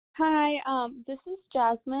Hi, this is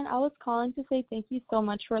Jasmine. I was calling to say thank you so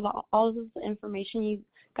much for all of the information you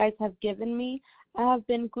guys have given me. I have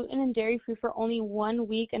been gluten and dairy free for only 1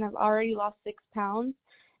 week and I've already lost 6 pounds.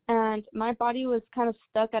 And my body was kind of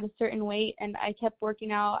stuck at a certain weight and I kept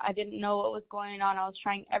working out. I didn't know what was going on. I was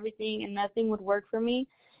trying everything and nothing would work for me.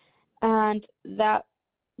 And that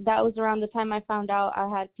was around the time I found out I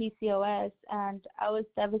had PCOS, and I was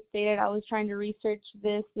devastated. I was trying to research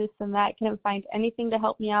this, and that. Couldn't find anything to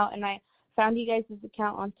help me out, and I found you guys'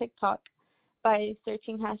 account on TikTok by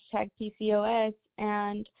searching hashtag PCOS,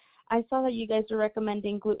 and I saw that you guys were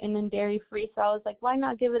recommending gluten and dairy free, so I was like, why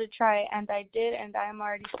not give it a try? And I did, and I'm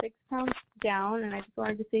already 6 pounds down, and I just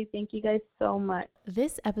wanted to say thank you guys so much.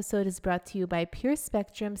 This episode is brought to you by Pure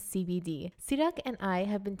Spectrum CBD. Sirak and I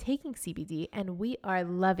have been taking CBD and we are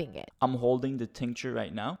loving it. I'm holding the tincture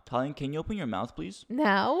right now. Tallene, can you open your mouth, please?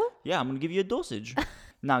 Now? Yeah, I'm going to give you a dosage.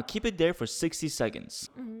 Now, keep it there for 60 seconds.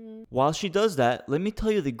 While she does that, let me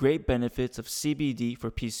tell you the great benefits of CBD for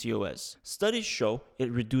PCOS. Studies show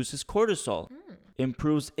it reduces cortisol,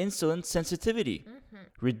 improves insulin sensitivity,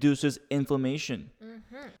 reduces inflammation.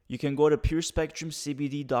 You can go to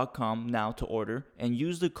purespectrumcbd.com now to order and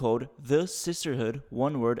use the code THESISTERHOOD,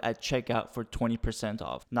 one word, at checkout for 20%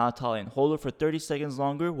 off. Now, Tallene, hold it for 30 seconds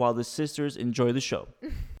longer while the sisters enjoy the show.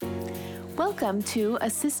 Welcome to A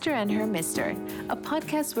Sister and Her Mister, a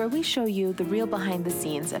podcast where we show you the real behind the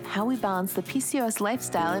scenes of how we balance the PCOS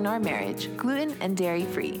lifestyle in our marriage, gluten and dairy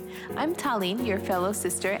free. I'm Tallene, your fellow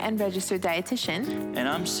sister and registered dietitian. And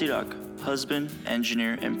I'm Sirak, husband,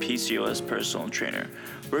 engineer, and PCOS personal trainer.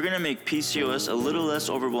 We're gonna make PCOS a little less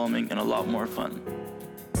overwhelming and a lot more fun.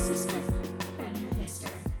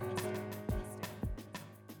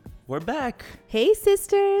 We're back. Hey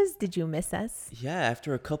sisters, did you miss us? Yeah,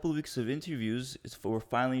 after a couple of weeks of interviews, we're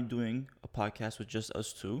finally doing a podcast with just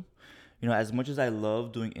us two. You know, as much as I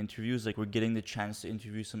love doing interviews, like we're getting the chance to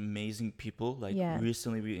interview some amazing people. Like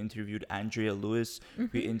recently we interviewed Andrea Lewis.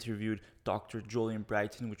 We interviewed Dr. Julian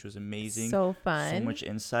Brighton, which was amazing. So fun. So much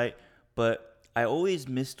insight. But I always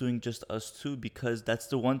miss doing just us two because that's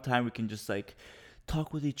the one time we can just like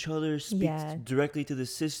talk with each other, speak directly to the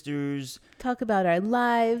sisters, talk about our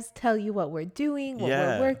lives, tell you what we're doing, what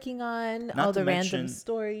we're working on, all the random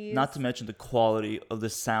stories. Not to mention the quality of the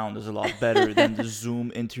sound is a lot better than the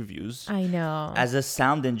Zoom interviews. I know. As a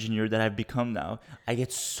sound engineer that I've become now, I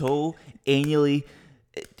get so anally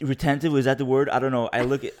retentive. Is that the word? I don't know. I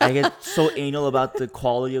get so anal about the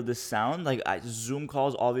quality of the sound. Like Zoom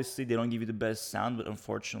calls, obviously they don't give you the best sound, but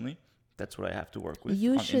unfortunately that's what I have to work with.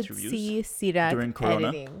 You on should interviews see Sirak during Corona.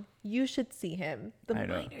 editing. You should see him. The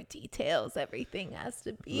minor details, everything has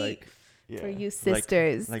to be for you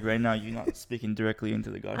sisters. Like right now, you're not speaking directly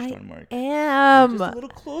into the gosh darn mic. I am. You're just a little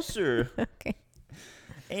closer. Okay.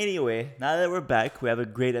 Anyway, now that we're back, we have a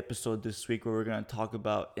great episode this week where we're going to talk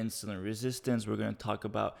about insulin resistance. We're going to talk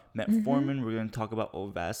about metformin. We're going to talk about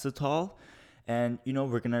Ovasitol. And, you know,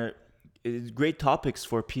 it's great topics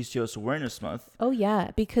for PCOS Awareness Month. Oh,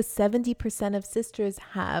 yeah, because 70% of sisters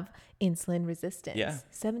have insulin resistance. Yeah.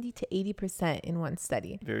 70 to 80% in one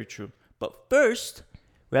study. Very true. But first,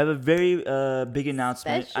 we have a very big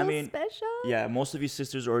announcement. Special? Yeah, most of you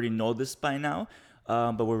sisters already know this by now,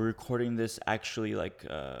 but we're recording this actually like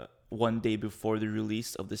one day before the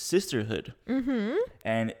release of the Sisterhood.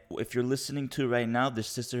 And if you're listening to it right now, the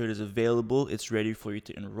Sisterhood is available. It's ready for you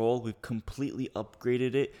to enroll. We've completely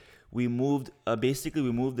upgraded it. We moved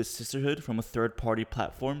the Sisterhood from a third-party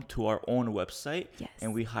platform to our own website. Yes.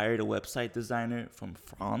 And we hired a website designer from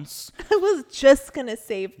France. I was just going to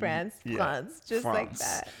say France, France. like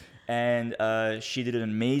that. And she did an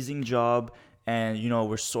amazing job. And, you know,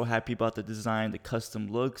 we're so happy about the design, the custom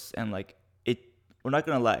looks. And, like, we're not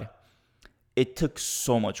going to lie. It took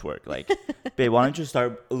so much work. Like, babe, why don't you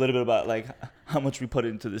start a little bit about, like, how much we put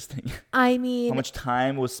into this thing? I mean, how much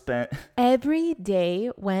time was spent? Every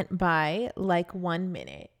day went by like 1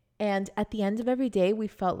 minute. And at the end of every day, we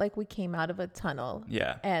felt like we came out of a tunnel.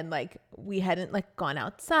 Yeah. And, like, we hadn't, like, gone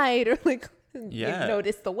outside or, like,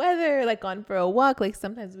 noticed the weather, like, gone for a walk. Like,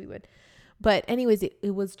 sometimes we would. But anyways,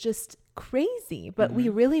 it was just crazy. But we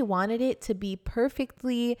really wanted it to be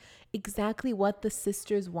perfectly exactly what the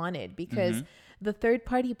sisters wanted, because the third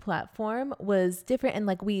party platform was different. And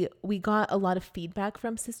like we got a lot of feedback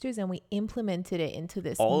from sisters and we implemented it into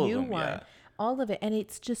this new one. Yeah. All of it. And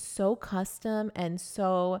it's just so custom and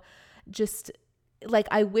so just like,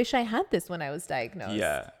 I wish I had this when I was diagnosed.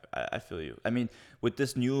 Yeah, I feel you. I mean, with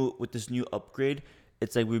this new upgrade,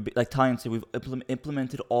 it's like Tallene said, we've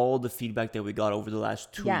implemented all the feedback that we got over the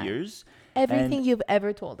last 2 years. Everything you've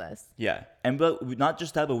ever told us. Yeah. But not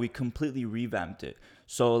just that, but we completely revamped it.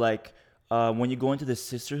 So like when you go into the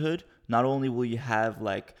sisterhood, not only will you have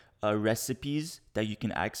like recipes that you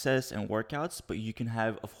can access and workouts, but you can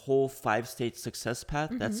have a whole 5-stage success path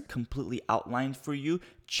that's completely outlined for you,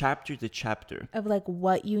 chapter to chapter, of like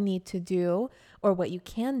what you need to do or what you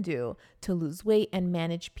can do to lose weight and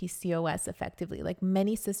manage PCOS effectively. Like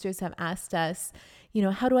many sisters have asked us,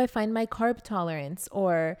 how do I find my carb tolerance,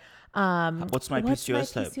 or what's my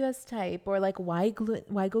PCOS type, or like why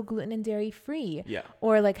go gluten and dairy free, Yeah.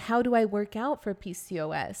 or like how do I work out for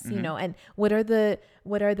PCOS, and what are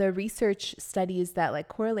the research studies that like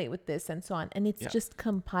correlate with this and so on. And it's just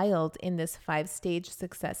compiled in this 5-stage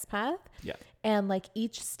success path. Yeah. And like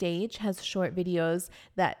each stage has short videos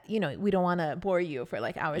that, we don't want to bore you for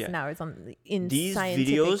like hours and hours in these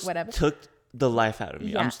scientific videos whatever. took the life out of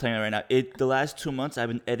me. Yeah. I'm just telling you right now. The last 2 months I've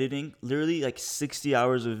been editing literally like 60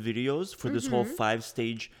 hours of videos for this whole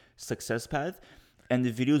 5-stage success path. And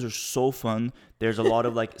the videos are so fun. There's a lot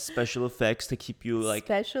of like special effects to keep you like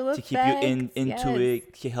into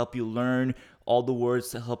it, to help you learn all the words,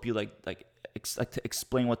 to help you to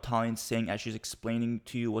explain what Talian's saying as she's explaining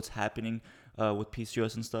to you what's happening with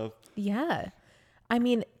PCOS and stuff. Yeah. I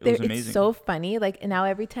mean, it's so funny. Like now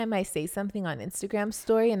every time I say something on Instagram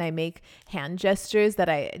story and I make hand gestures that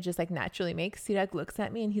I just like naturally make, Sirak looks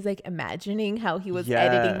at me and he's like imagining how he was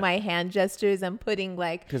editing my hand gestures and putting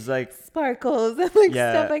like sparkles and like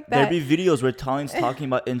stuff like that. There'd be videos where Talian's talking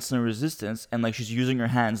about insulin resistance and like she's using her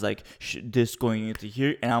hands like this going into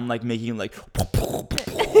here, and I'm like making like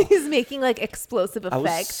he's making like explosive effects.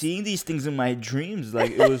 I was seeing these things in my dreams.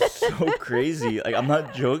 Like it was so crazy. Like I'm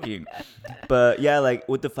not joking. But yeah, like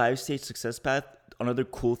with the 5-stage success path, another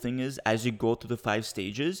cool thing is as you go through the 5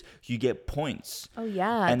 stages, you get points. Oh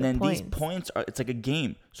yeah. And then these points it's like a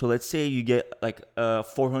game. So let's say you get like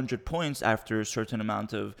 400 points after a certain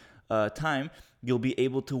amount of time, you'll be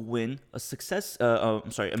able to win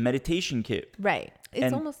a meditation kit. Right.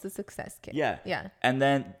 It's almost a success kit. Yeah. Yeah. And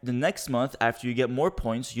then the next month, after you get more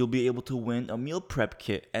points, you'll be able to win a meal prep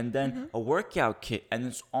kit and then a workout kit, and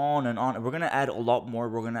it's on and on. We're going to add a lot more.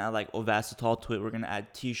 We're going to add like Ovasitol to it. We're going to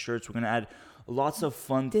add t-shirts. We're going to add lots of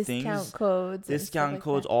fun things. Discount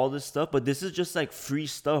codes, all this stuff. But this is just like free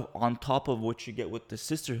stuff on top of what you get with the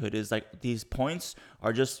sisterhood. Is like these points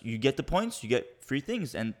are just, you get the points, you get free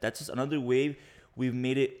things. And that's just another way we've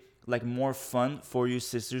made it like more fun for you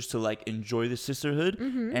sisters to like enjoy the sisterhood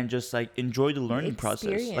and just like enjoy the learning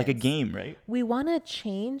process, like a game, right? We want to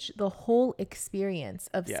change the whole experience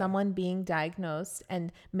of someone being diagnosed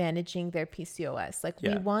and managing their PCOS. Like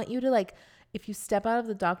we want you to like, if you step out of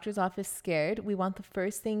the doctor's office scared, we want the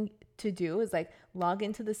first thing to do is like log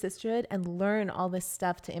into the sisterhood and learn all this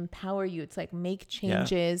stuff to empower you to like make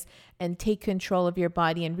changes and take control of your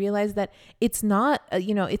body and realize that it's not,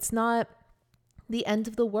 it's not the end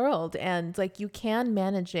of the world, and like you can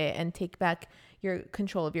manage it and take back your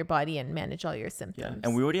control of your body and manage all your symptoms.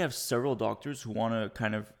 And we already have several doctors who want to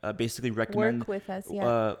kind of basically recommend work with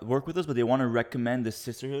us, but they want to recommend the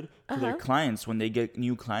sisterhood to their clients. When they get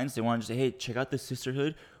new clients, they want to say, hey, check out the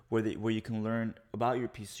sisterhood where you can learn about your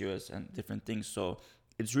PCOS and different things. So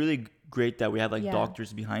it's really great that we have like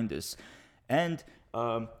doctors behind this. And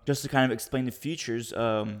just to kind of explain the features,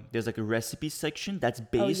 there's like a recipe section that's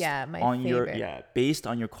based on your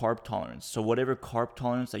carb tolerance. So whatever carb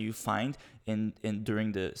tolerance that you find in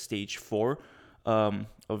during the stage 4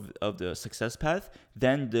 of the success path,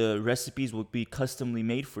 then the recipes will be customly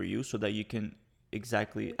made for you so that you can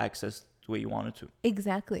exactly access the way you want it to.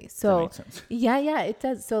 Exactly. So that makes sense. Yeah, it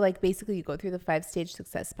does. So like basically you go through the 5-stage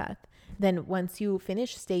success path. Then once you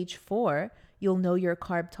finish stage 4, you'll know your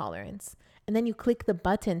carb tolerance. And then you click the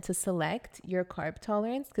button to select your carb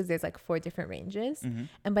tolerance because there's like 4 different ranges.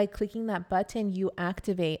 And by clicking that button, you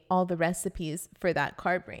activate all the recipes for that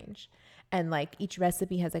carb range. And like each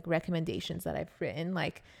recipe has like recommendations that I've written,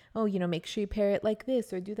 like, oh, make sure you pair it like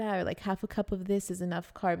this or do that, or like half a cup of this is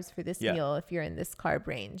enough carbs for this meal if you're in this carb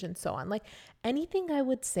range, and so on. Like anything I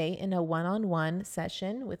would say in a one-on-one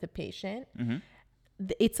session with a patient,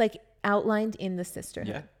 it's like outlined in the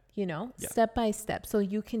sisterhood. Step by step, so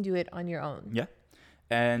you can do it on your own.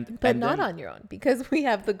 But not on your own, because we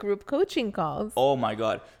have the group coaching calls. Oh my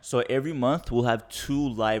God. So every month we'll have 2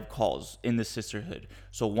 live calls in the sisterhood.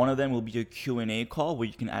 So one of them will be a Q&A call where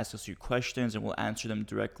you can ask us your questions and we'll answer them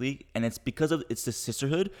directly. And it's because it's the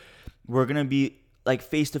sisterhood, we're going to be like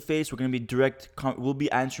face to face. We're going to be direct. We'll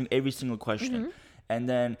be answering every single question. And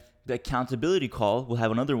then the accountability call, we'll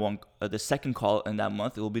have another one, the second call in that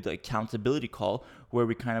month. It will be the accountability call where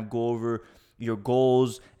we kind of go over your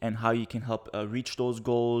goals and how you can help reach those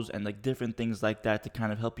goals and like different things like that to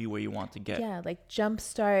kind of help you where you want to get. Yeah, like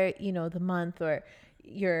jumpstart, the month, or,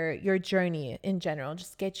 your journey in general,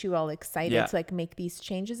 just get you all excited to like make these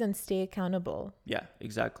changes and stay accountable. Yeah,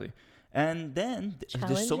 exactly. And then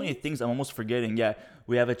there's so many things I'm almost forgetting. Yeah,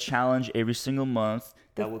 we have a challenge every single month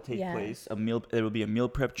that will take place. There will be a meal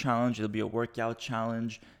prep challenge. There'll be a workout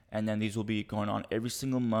challenge, and then these will be going on every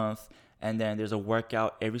single month. And then there's a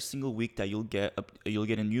workout every single week that you'll get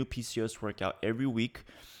a new PCOS workout every week.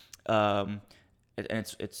 And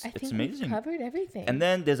it's amazing. We've covered everything. And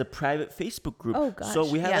then there's a private Facebook group. Oh gosh. So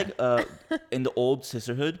we had in the old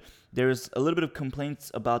sisterhood, there's a little bit of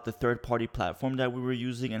complaints about the third-party platform that we were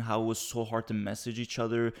using and how it was so hard to message each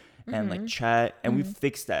other and like chat. And we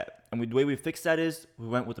fixed that. And the way we fixed that is we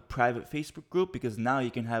went with a private Facebook group, because now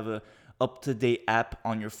you can have a up-to-date app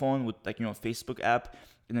on your phone with Facebook app,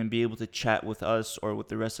 and then be able to chat with us or with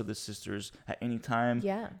the rest of the sisters at any time.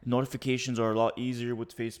 Yeah. Notifications are a lot easier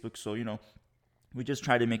with Facebook. So, we just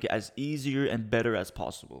try to make it as easier and better as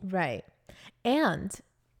possible. Right. And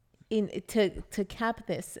to cap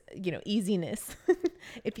this, easiness,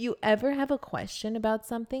 if you ever have a question about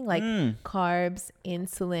something like carbs,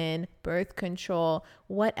 insulin, birth control,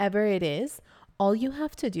 whatever it is, all you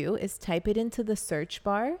have to do is type it into the search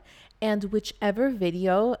bar, and whichever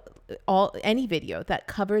video, any video that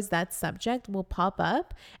covers that subject will pop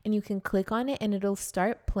up, and you can click on it and it'll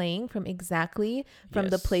start playing from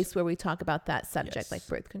the place where we talk about that subject, like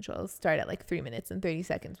birth control. It'll start at like 3 minutes and 30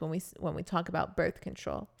 seconds when we talk about birth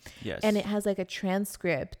control. Yes. And it has like a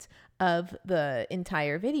transcript of the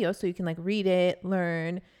entire video, so you can like read it,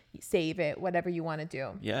 learn, save it, whatever you want to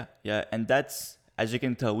do. Yeah. And that's, as you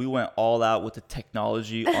can tell, we went all out with the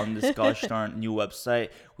technology on this gosh darn new website.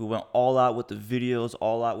 We went all out with the videos,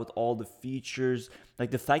 all out with all the features.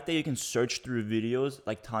 Like the fact that you can search through videos,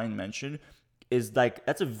 like Tyne mentioned, is like,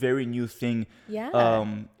 that's a very new thing. Yeah.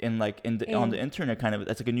 On the internet, kind of.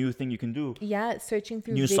 That's like a new thing you can do. Yeah, searching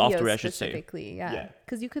through new videos software, I should say. Specifically. Yeah.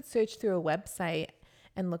 Because you could search through a website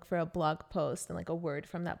and look for a blog post and like a word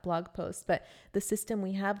from that blog post. But the system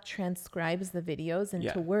we have transcribes the videos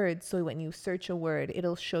into words. So when you search a word,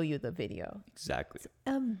 it'll show you the video. Exactly. It's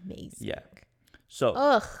amazing. Yeah.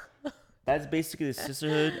 So that's basically the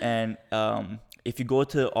sisterhood. And if you go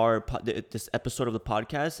to this episode of the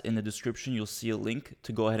podcast, in the description, you'll see a link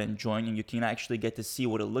to go ahead and join. And you can actually get to see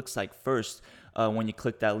what it looks like first. When you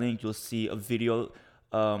click that link, you'll see a video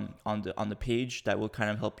on the page that will kind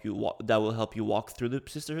of help you walk through the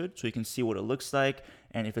sisterhood, so you can see what it looks like,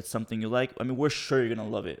 and if it's something you like. I mean, we're sure you're gonna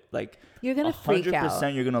love it. Like, you're gonna freak out.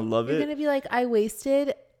 100% you're gonna love it. You're gonna be like, I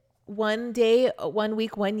wasted 1 day, 1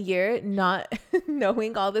 week, 1 year not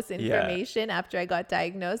knowing all this information after I got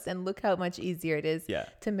diagnosed, and look how much easier it is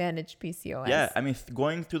to manage PCOS. Yeah, I mean,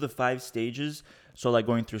 going through the 5 stages, so like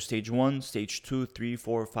going through stage 1, stage 2, 3,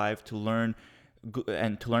 4, 5 to learn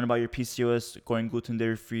about your PCOS, going gluten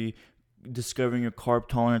dairy free, discovering your carb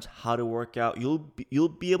tolerance, how to work out. You'll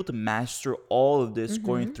be able to master all of this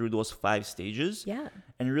going through those 5 stages. Yeah.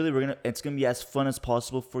 And really it's gonna be as fun as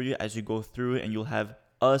possible for you as you go through it, and you'll have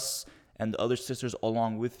us and the other sisters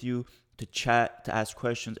along with you to chat, to ask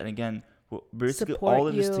questions, and again, we're basically all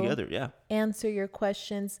in this together. Yeah. Answer your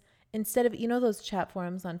questions. Instead of, those chat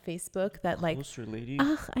forums on Facebook that like, closer, lady.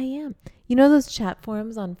 I am. Those chat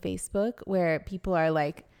forums on Facebook where people are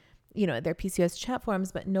like, they're PCOS chat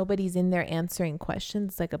forums, but nobody's in there answering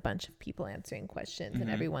questions. It's like a bunch of people answering questions and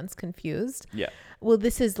everyone's confused. Yeah. Well,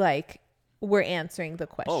 this is like, we're answering the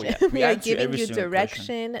question. Oh, yeah. We are giving you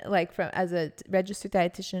direction, like as a registered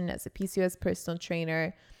dietitian, as a PCOS personal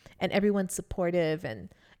trainer, and everyone's supportive, and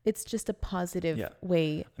it's just a positive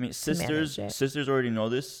way. I mean, sisters already know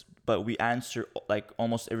this, but we answer like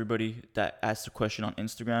almost everybody that asks a question on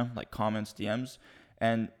Instagram, like comments, DMs,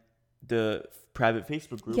 and the private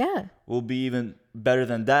Facebook group will be even better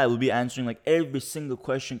than that. We'll be answering like every single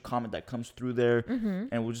question, comment that comes through there,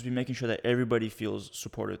 and we'll just be making sure that everybody feels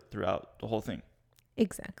supported throughout the whole thing.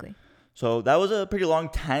 Exactly. So that was a pretty long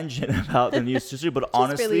tangent about the new sister, but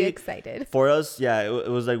honestly, really excited for us. Yeah, it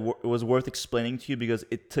was worth explaining to you, because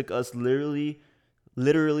it took us literally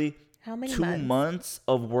how many 2 months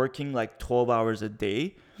of working like 12 hours a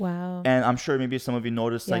day. Wow. And I'm sure maybe some of you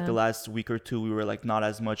noticed like the last week or two we were like not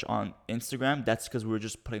as much on Instagram. That's because we were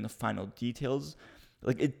just putting the final details.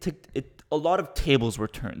 Like a lot of tables were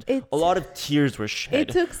turned. A lot of tears were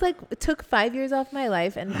shed. It took 5 years off my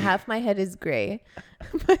life, and half my head is gray.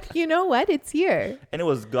 But you know what? It's here. And it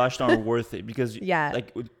was gosh darn worth it, because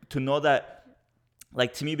like to know that,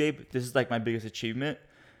 like, to me, babe, this is like my biggest achievement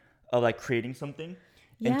of like creating something.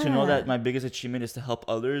 And to know that my biggest achievement is to help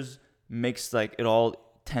others makes like it all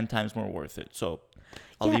 10 times more worth it. So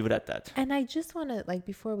I'll leave it at that. And I just want to, like,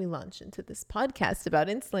 before we launch into this podcast about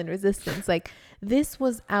insulin resistance, like, this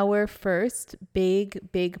was our first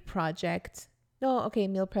big project. No, okay,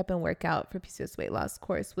 meal prep and workout for PCOS weight loss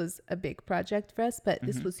course was a big project for us, but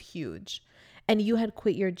this was huge. And you had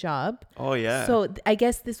quit your job. Oh, yeah. So I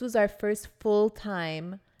guess this was our first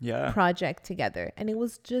full-time project together. And it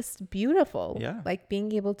was just beautiful. Yeah. Like,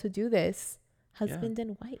 being able to do this, husband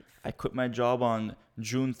and wife. I quit my job on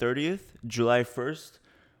June 30th, July 1st.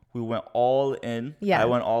 We went all in. Yeah. I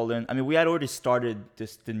went all in. I mean, we had already started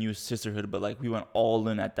the new sisterhood, but like we went all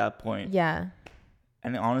in at that point. Yeah.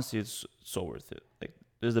 And honestly, it's so worth it. Like,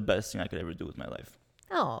 this is the best thing I could ever do with my life.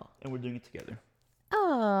 Oh. And we're doing it together.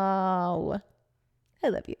 Oh. I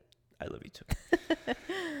love you. I love you too.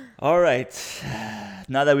 All right.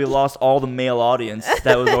 Now that we lost all the male audience,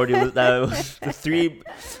 that was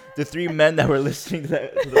the three men that were listening to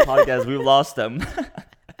the podcast. We lost them.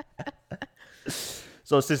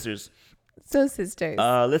 So sisters,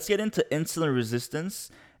 let's get into insulin resistance.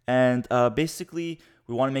 And basically,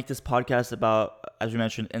 we want to make this podcast about, as we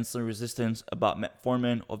mentioned, insulin resistance, about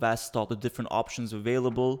metformin, Ovasitol, the different options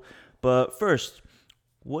available. But first,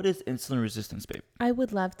 what is insulin resistance, babe? I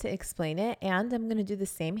would love to explain it, and I'm going to do the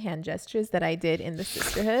same hand gestures that I did in the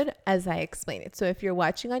sisterhood as I explain it. So if you're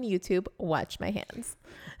watching on YouTube, watch my hands.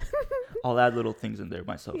 I'll add little things in there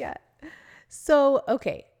myself. Yeah. So,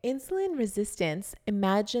 okay, insulin resistance,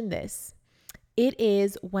 imagine this. It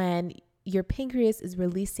is when your pancreas is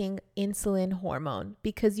releasing insulin hormone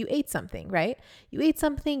because you ate something, right? You ate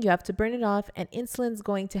something, you have to burn it off, and insulin's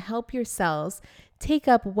going to help your cells take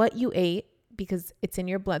up what you ate because it's in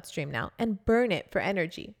your bloodstream now and burn it for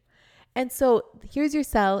energy. And so here's your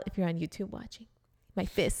cell. If you're on YouTube watching, my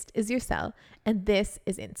fist is your cell, and this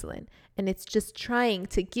is insulin. And it's just trying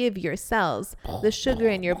to give your cells the sugar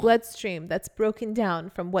in your bloodstream that's broken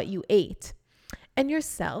down from what you ate. And your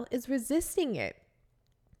cell is resisting it.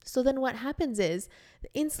 So then what happens is the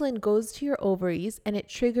insulin goes to your ovaries and it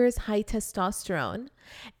triggers high testosterone.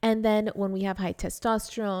 And then when we have high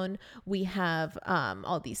testosterone, we have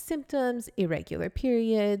all these symptoms, irregular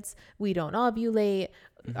periods, we don't ovulate,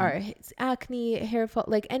 our acne, hair fall,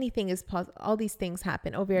 like anything is possible. All these things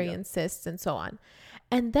happen, ovarian cysts and so on.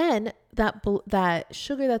 And then that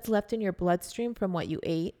sugar that's left in your bloodstream from what you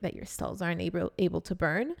ate that your cells aren't able to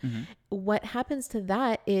burn, what happens to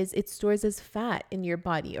that is it stores as fat in your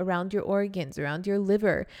body, around your organs, around your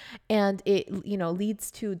liver. And it,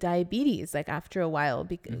 leads to diabetes, like after a while,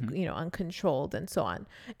 uncontrolled and so on,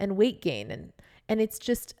 and weight gain. And it's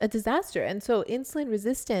just a disaster. And so insulin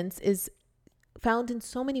resistance is found in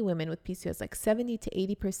so many women with PCOS, like 70 to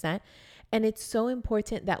 80%. And it's so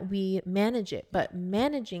important that we manage it. But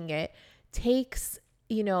managing it takes,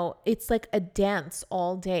 it's like a dance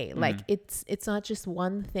all day. Like it's not just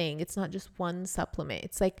one thing. It's not just one supplement.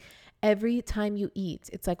 It's like every time you eat,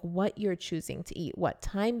 it's like what you're choosing to eat, what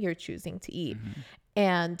time you're choosing to eat,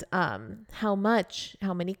 and how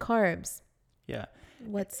many carbs. Yeah.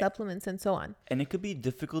 What supplements and so on. And it could be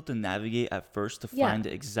difficult to navigate at first to find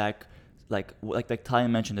the exact, like Talia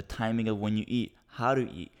mentioned, the timing of when you eat, how to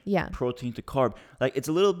eat, protein to carb. Like, it's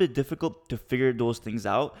a little bit difficult to figure those things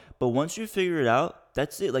out. But once you figure it out,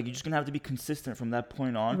 that's it. Like, you're just going to have to be consistent from that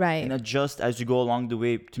point on. Right. And adjust as you go along the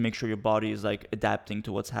way to make sure your body is, like, adapting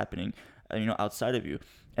to what's happening, outside of you.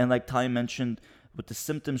 And like Talia mentioned with the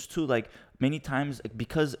symptoms too, like, many times,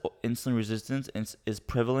 because insulin resistance is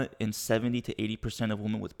prevalent in 70 to 80% of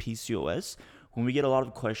women with PCOS, when we get a lot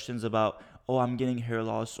of questions about, oh, I'm getting hair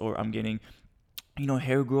loss, or I'm getting,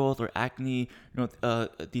 hair growth or acne,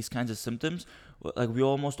 these kinds of symptoms, like, we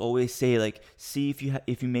almost always say, like, see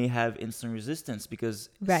if you may have insulin resistance, because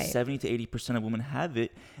 70 to 80% of women have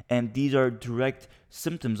it, and these are direct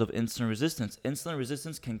symptoms of insulin resistance. Insulin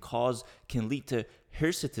resistance can lead to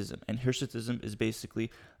hirsutism, and hirsutism is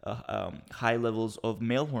basically high levels of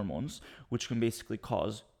male hormones, which can basically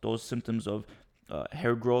cause those symptoms of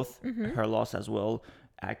hair growth, hair loss as well,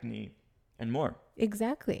 acne, and more.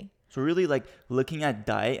 Exactly. So really, like, looking at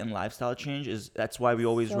diet and lifestyle change that's why we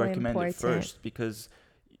always recommend it first, because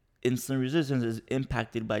insulin resistance is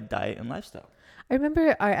impacted by diet and lifestyle. I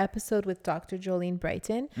remember our episode with Dr. Jolene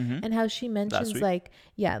Brighton and how she mentions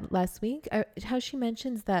last week, how she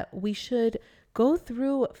mentions that we should go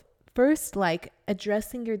through first, like,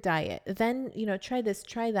 addressing your diet, then, try this,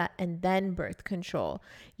 try that, and then birth control.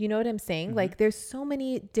 You know what I'm saying? Like, there's so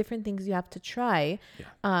many different things you have to try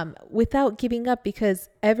without giving up, because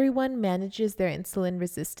everyone manages their insulin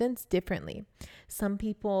resistance differently. Some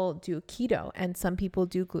people do keto, and some people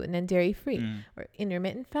do gluten and dairy free or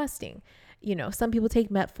intermittent fasting. Some people take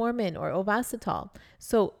metformin or Ovasitol.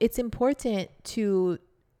 So it's important to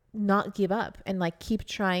not give up and like keep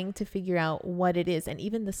trying to figure out what it is. And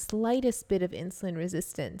even the slightest bit of insulin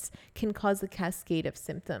resistance can cause a cascade of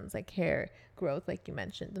symptoms like hair growth, like you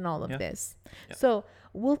mentioned, and all of this. So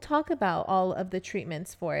we'll talk about all of the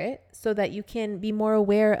treatments for it so that you can be more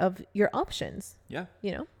aware of your options. Yeah.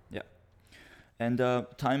 You know? Yeah. And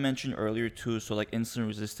Ty mentioned earlier too, so like insulin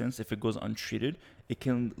resistance, if it goes untreated, it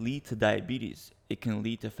can lead to diabetes. It can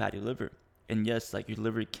lead to fatty liver. And yes, like your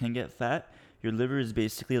liver can get fat. Your liver is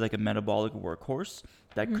basically like a metabolic workhorse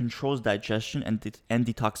that controls digestion and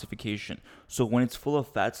detoxification. So when it's full of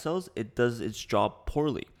fat cells, it does its job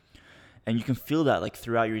poorly. And you can feel that like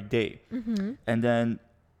throughout your day. And then,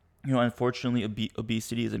 you know, unfortunately,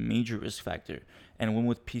 obesity is a major risk factor. And women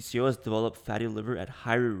with PCOS develop fatty liver at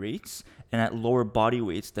higher rates and at lower body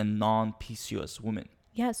weights than non-PCOS women.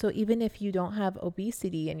 Yeah, so even if you don't have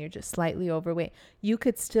obesity and you're just slightly overweight, you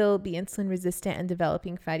could still be insulin resistant and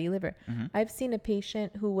developing fatty liver. I've seen a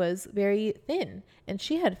patient who was very thin and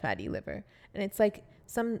she had fatty liver. And it's like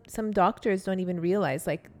some doctors don't even realize,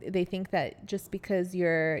 like they think that just because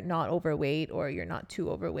you're not overweight or you're not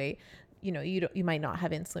too overweight, you know, you might not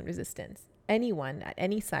have insulin resistance. Anyone at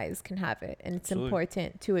any size can have it, and it's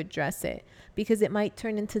important to address it because it might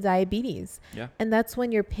turn into diabetes. And that's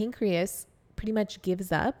when your pancreas pretty much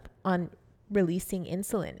gives up on releasing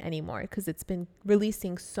insulin anymore because it's been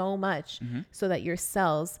releasing so much so that your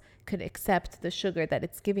cells could accept the sugar that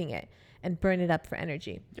it's giving it and burn it up for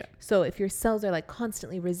energy. So if your cells are like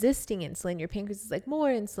constantly resisting insulin, your pancreas is like more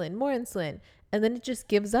insulin, and then it just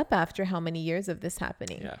gives up after how many years of this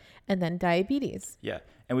happening. And then diabetes.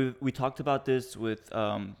 And we talked about this with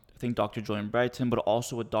I think Dr. Joy Brighton, but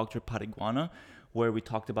also with Dr. Pariguana, where we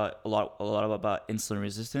talked about a lot about insulin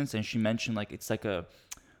resistance, and she mentioned like it's like I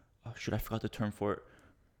forgot the term for it.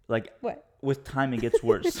 Like what? With time it gets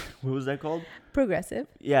worse. What was that called? Progressive.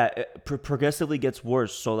 Yeah, it progressively gets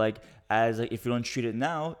worse. So like as like if you don't treat it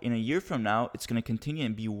now, in a year from now, it's gonna continue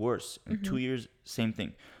and be worse. In 2 years, same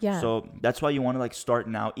thing. So that's why you want to like start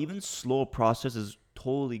now. Even slow process is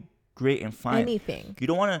totally great and fine. Anything. You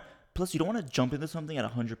don't want to. Plus, you don't want to jump into something at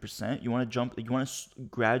 100%. You want to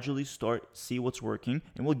gradually start, see what's working.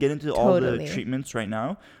 And we'll get into all the treatments right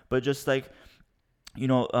now. But just like, you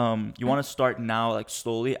know, you want to start now, like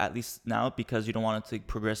slowly, at least now, because you don't want it to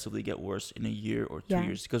progressively get worse in a year or 2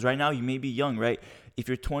 years. Because right now, you may be young, right? If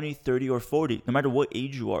you're 20, 30, or 40, no matter what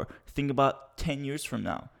age you are, think about 10 years from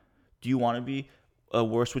now. Do you want to be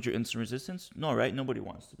worse with your insulin resistance? No, right? Nobody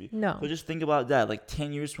wants to be. No. So just think about that. Like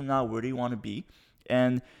 10 years from now, where do you want to be?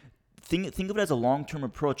 And think of it as a long-term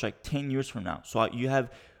approach, like 10 years from now. So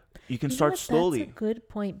you can start slowly. That's a good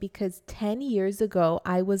point because 10 years ago,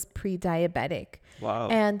 I was pre-diabetic. Wow.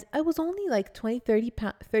 And I was only like 30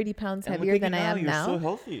 pounds heavier than I am now. You're so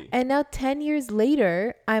healthy. And now 10 years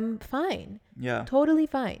later, I'm fine. Yeah. Totally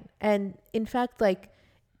fine. And in fact, like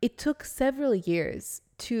it took several years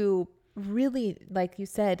to really, like you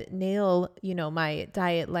said, nail, you know, my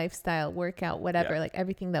diet, lifestyle, workout, whatever, like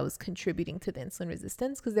everything that was contributing to the insulin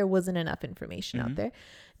resistance because there wasn't enough information out there.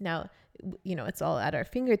 Now, you know, it's all at our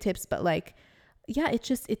fingertips, but like, yeah,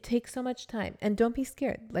 it takes so much time. And don't be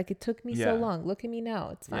scared. Like it took me so long. Look at me now.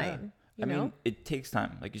 It's fine. You know? Mean, it takes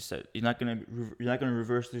time. Like you said, you're not gonna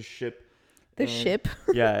reverse the ship.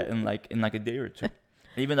 In like a day or two.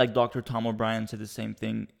 Even like Dr. Tom O'Brien said the same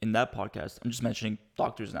thing in that podcast. I'm just mentioning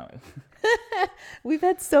doctors now. We've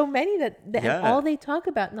had so many that all they talk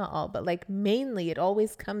about, not all, but like mainly it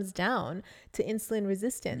always comes down to insulin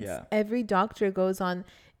resistance. Every doctor goes on,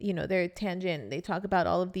 you know, their tangent. They talk about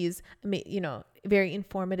all of these, you know, very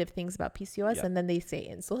informative things about PCOS. And then they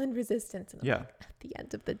say insulin resistance. And I'm like, at the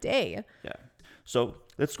end of the day. So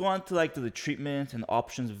let's go on to like the treatments and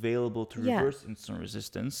options available to reverse insulin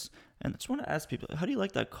resistance. And I just want to ask people, how do you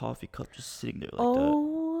like that coffee cup just sitting there like that?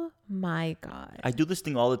 Oh my God. I do this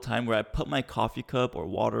thing all the time where I put my coffee cup or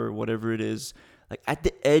water or whatever it is, like at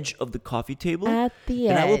the edge of the coffee table. At the edge.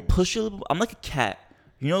 And I will push it a little. I'm like a cat.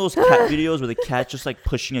 You know those cat videos where the cat's just like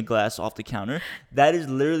pushing a glass off the counter? That is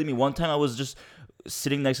literally me. One time I was just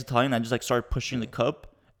sitting next to Talia and I just like started pushing the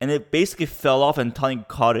cup and it basically fell off and Talia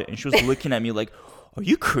caught it and she was looking at me like, are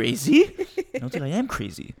you crazy? And I was like, I am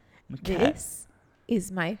crazy. I'm a cat. This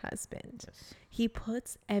is my husband. He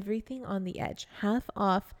puts everything on the edge, half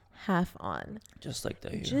off, half on. Just like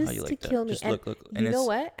that. Just how you to like kill that. me. Just and look. You know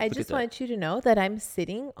what? I just want you to know that I'm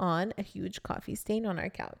sitting on a huge coffee stain on our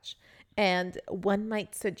couch. And one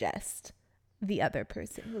might suggest the other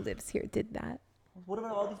person who lives here did that. What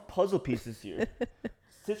about all these puzzle pieces here?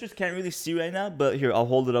 Sisters can't really see right now, but here, I'll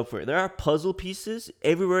hold it up for you. There are puzzle pieces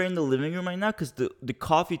everywhere in the living room right now because the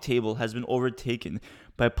coffee table has been overtaken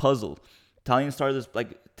by puzzle. Talia started this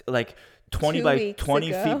like 20 by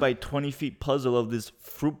 20 feet by 20 feet puzzle of this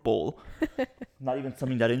fruit bowl. Not even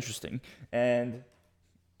something that interesting. And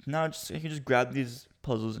now you can just grab these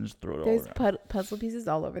puzzles and just throw it all around. There's puzzle pieces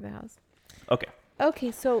all over the house.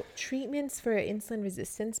 Okay, so treatments for insulin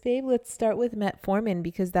resistance, babe. Let's start with metformin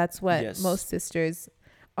because that's what most sisters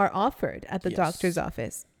are offered at the doctor's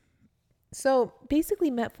office. So basically,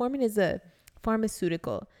 metformin is a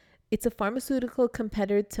pharmaceutical. It's a pharmaceutical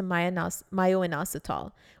competitor to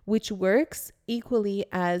myo-inositol, which works equally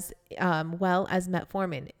as well as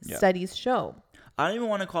metformin. Studies show. I don't even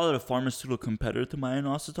want to call it a pharmaceutical competitor to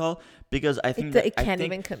myo-inositol because I think it can't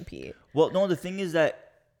even compete. Well, no, the thing is that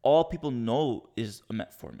all people know is a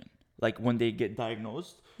metformin, like when they get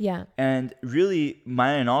diagnosed. Yeah. And really,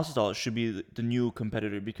 myo-inositol should be the new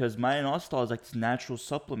competitor because myo-inositol is like this natural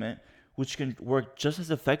supplement which can work just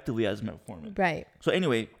as effectively as metformin. Right. So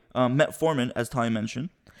anyway, metformin, as Tanya mentioned,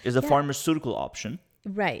 is a pharmaceutical option.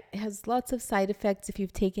 Right. It has lots of side effects. If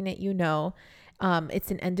you've taken it, you know. It's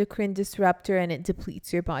an endocrine disruptor and it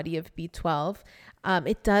depletes your body of B12.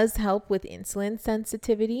 It does help with insulin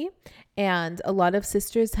sensitivity, and a lot of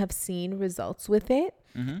sisters have seen results with it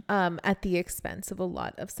at the expense of a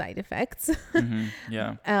lot of side effects.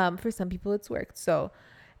 For some people, it's worked. So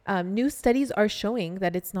new studies are showing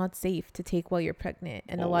that it's not safe to take while you're pregnant,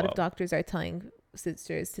 and a lot of doctors are telling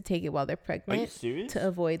sisters to take it while they're pregnant. Are you serious? To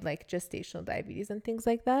avoid like gestational diabetes and things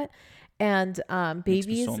like that. And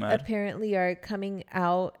babies apparently are coming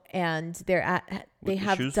out and they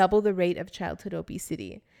have double the rate of childhood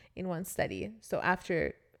obesity in one study. So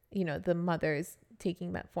after, the mother's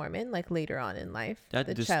taking metformin, like later on in life,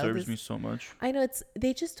 that disturbs me so much. I know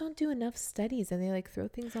they just don't do enough studies and they like throw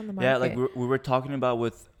things on the market. Yeah, like we were talking about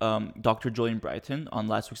with Dr. Julian Brighton on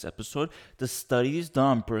last week's episode. The studies done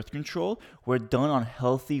on birth control were done on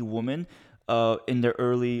healthy women in their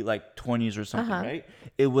early like 20s or something, right?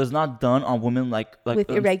 It was not done on women like with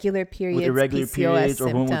irregular periods, or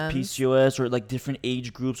women with PCOS or like different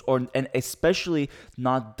age groups, and especially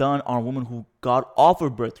not done on women who got off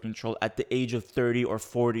of birth control at the age of 30 or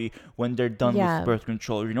 40 when they're done with birth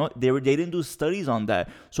control. They didn't do studies on that,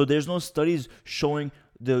 so there's no studies showing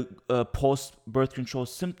the post birth control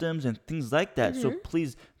symptoms and things like that. So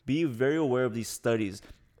please be very aware of these studies.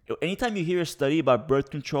 Anytime you hear a study about birth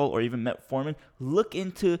control or even metformin, look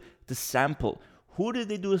into the sample. Who did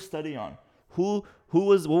they do a study on? What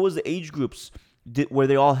was the age groups? Were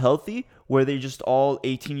they all healthy? Were they just all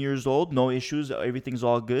 18 years old? No issues. Everything's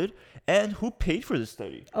all good. And who paid for the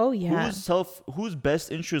study? Oh yeah. Whose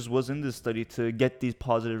best interest was in this study to get these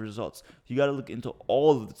positive results? You got to look into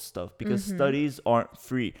all of this stuff because studies aren't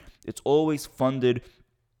free. It's always funded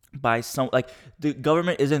by the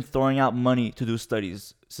government isn't throwing out money to do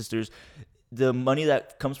studies, sisters. The money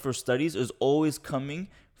that comes for studies is always coming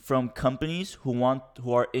from companies who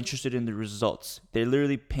are interested in the results. They're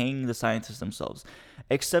literally paying the scientists themselves,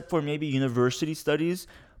 except for maybe university studies.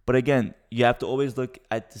 But again, you have to always look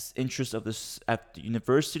at this interest of at the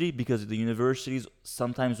university because the universities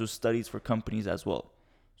sometimes do studies for companies as well.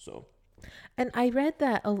 So. And I read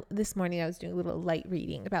that this morning I was doing a little light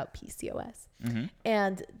reading about PCOS.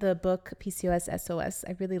 And the book PCOS SOS,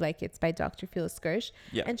 I really like it. It's by Dr. Phyllis Gersh.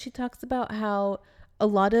 Yeah. And she talks about how a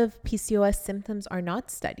lot of PCOS symptoms are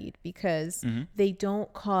not studied because they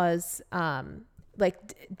don't cause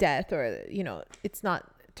death or, it's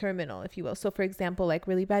not terminal, if you will. So for example, like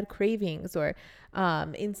really bad cravings or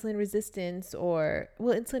insulin resistance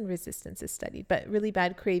insulin resistance is studied, but really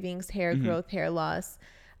bad cravings, hair growth, hair loss,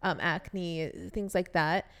 acne, things like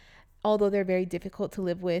that, although they're very difficult to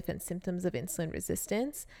live with, and symptoms of insulin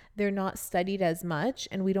resistance, they're not studied as much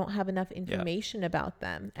and we don't have enough information about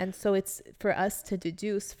them. And so it's for us to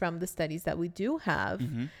deduce from the studies that we do have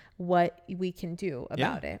what we can do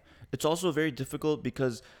about it. It's also very difficult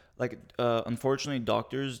because unfortunately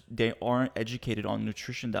doctors, they aren't educated on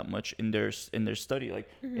nutrition that much in their study.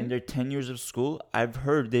 In their 10 years of school, I've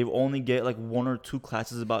heard they only get like 1 or 2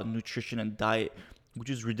 classes about nutrition and diet, which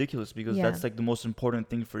is ridiculous because that's like the most important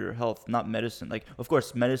thing for your health, not medicine. Like, of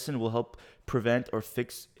course, medicine will help prevent or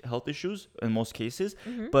fix health issues in most cases,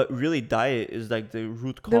 but really diet is like the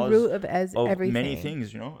root cause of everything. Many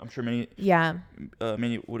things, I'm sure many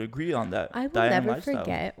would agree on that. I will never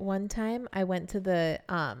forget one time I went to the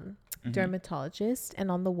dermatologist, and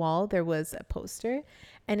on the wall there was a poster,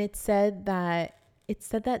 and it said that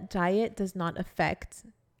diet does not affect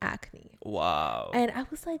acne. Wow. And I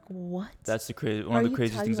was like, what? That's one of the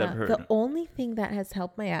craziest things I've heard. The only thing that has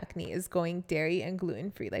helped my acne is going dairy and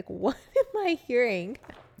gluten-free. Like, what am I hearing?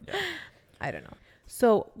 Yeah. I don't know.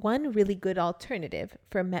 So one really good alternative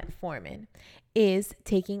for metformin is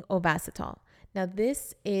taking obasitol. Now,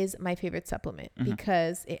 this is my favorite supplement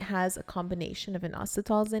because it has a combination of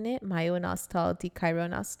inositols in it, myo-inositol,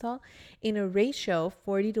 D-chiroinositol, in a ratio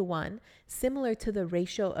 40-1, similar to the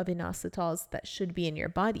ratio of inositols that should be in your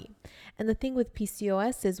body. And the thing with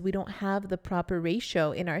PCOS is we don't have the proper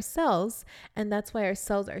ratio in our cells, and that's why our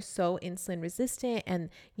cells are so insulin resistant, and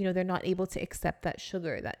they're not able to accept that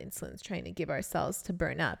sugar that insulin's trying to give our cells to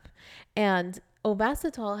burn up. And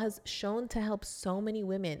Ovasitol has shown to help so many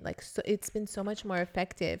women. It's been so much more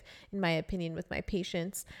effective, in my opinion, with my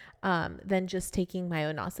patients than just taking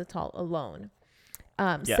myo-inositol alone.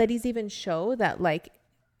 Studies even show that, like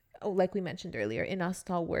we mentioned earlier,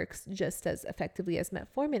 inositol works just as effectively as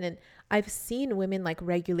metformin. And I've seen women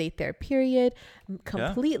regulate their period,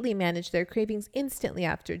 completely manage their cravings instantly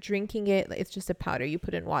after drinking it. It's just a powder you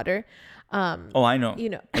put in water. I know.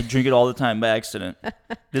 I drink it all the time by accident.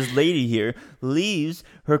 This lady here leaves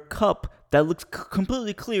her cup that looks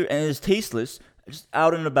completely clear and is tasteless just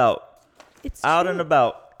out and about. It's out true. And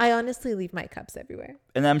about. I honestly leave my cups everywhere.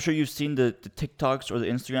 And I'm sure you've seen the TikToks or the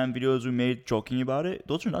Instagram videos we made joking about it.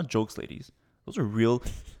 Those are not jokes, ladies. Those are real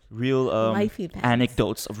life events.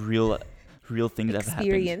 Anecdotes of real things that have happened.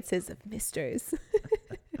 Experiences of misters.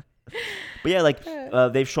 But yeah,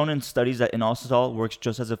 they've shown in studies that inositol works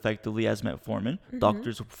just as effectively as metformin.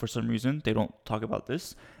 Doctors, for some reason, they don't talk about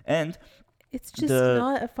this. And it's just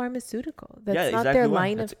not a pharmaceutical. That's not their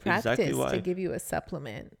line of practice to give you a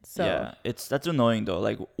supplement. So yeah, that's annoying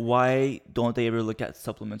though. Why don't they ever look at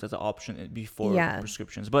supplements as an option before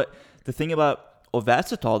prescriptions? But the thing about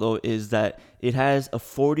Ovasitol though is that it has a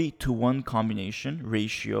 40-1 combination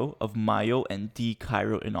ratio of myo and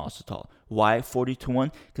D-chiroinositol. Why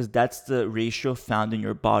 40-1? Because that's the ratio found in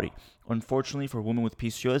your body. Unfortunately, for women with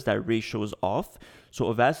PCOS, that ratio is off.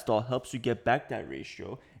 So Ovasitol helps you get back that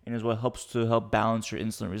ratio, and is what helps balance your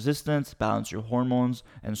insulin resistance, balance your hormones,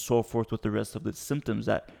 and so forth with the rest of the symptoms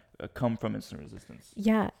that come from insulin resistance.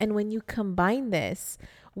 Yeah, and when you combine this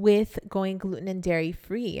with going gluten and dairy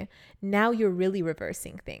free, now you're really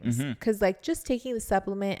reversing things. Because just taking the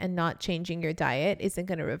supplement and not changing your diet isn't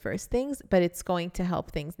going to reverse things, but it's going to help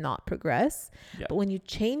things not progress. Yeah. But when you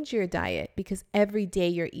change your diet, because every day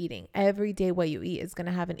you're eating, every day what you eat is going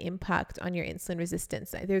to have an impact on your insulin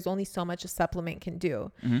resistance. There's only so much a supplement can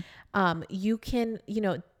do. You can,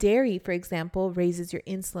 dairy, for example, raises your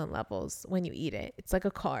insulin levels when you eat it. It's like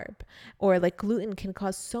a carb. Or gluten can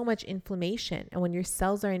cause so much inflammation. And when your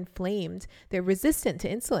cells are inflamed, they're resistant to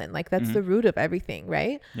insulin. That's the root of everything,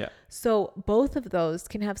 right? Yeah. So both of those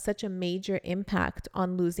can have such a major impact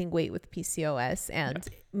on losing weight with PCOS and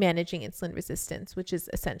managing insulin resistance, which is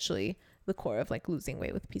essentially the core of losing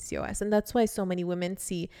weight with PCOS. And that's why so many women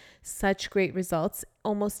see such great results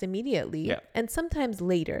almost immediately, and sometimes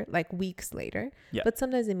later, weeks later, but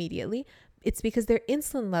sometimes immediately. It's because their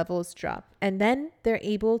insulin levels drop, and then they're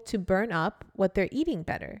able to burn up what they're eating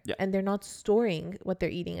better, and they're not storing what they're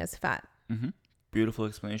eating as fat. Beautiful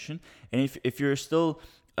explanation. And if you're still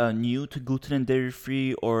new to gluten and dairy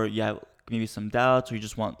free, or you have maybe some doubts, or you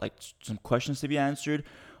just want some questions to be answered,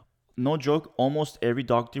 no joke, almost every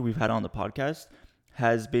doctor we've had on the podcast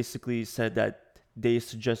has basically said that they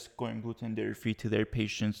suggest going gluten and dairy free to their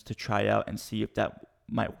patients to try out and see if that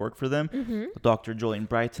might work for them. Dr. Jolene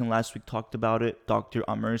Brighton last week talked about it. Dr.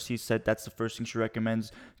 Amercy said that's the first thing she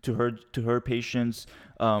recommends to her patients.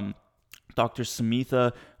 Dr.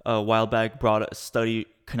 Samitha a while back brought a study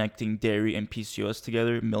connecting dairy and PCOS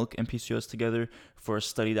together, milk and PCOS together, for a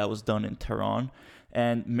study that was done in Tehran,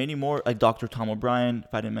 and many more, like Dr. Tom O'Brien,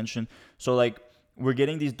 if I didn't mention. So we're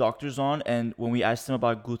getting these doctors on, and when we ask them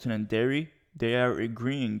about gluten and dairy, they are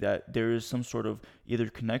agreeing that there is some sort of either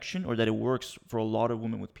connection or that it works for a lot of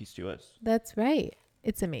women with PCOS. That's right.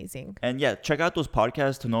 It's amazing. And check out those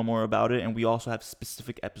podcasts to know more about it. And we also have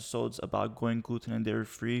specific episodes about going gluten and dairy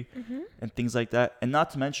free and things like that. And not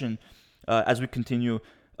to mention, as we continue,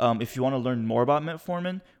 if you want to learn more about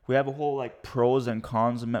metformin, we have a whole pros and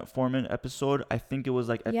cons of metformin episode. I think it was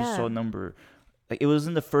episode number, it was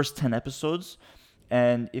in the first 10 episodes.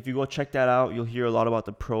 And if you go check that out, you'll hear a lot about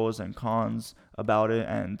the pros and cons about it,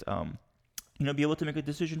 and be able to make a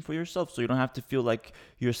decision for yourself, so you don't have to feel like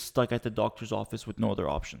you're stuck at the doctor's office with no other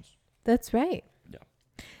options. That's right. Yeah.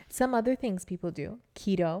 Some other things people do: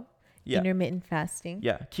 keto, intermittent fasting.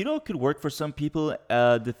 Yeah, keto could work for some people.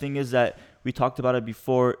 The thing is that we talked about it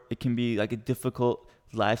before. It can be a difficult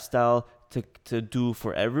lifestyle to do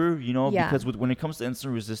forever, because when it comes to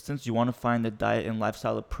insulin resistance, you want to find a diet and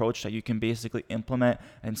lifestyle approach that you can basically implement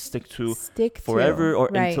and stick to forever, or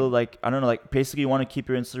until basically you want to keep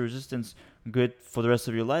your insulin resistance good for the rest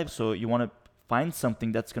of your life. So you want to find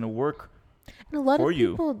something that's going to work And a lot for of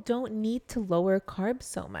people don't need to lower carbs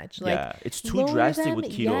so much. Yeah, it's too drastic with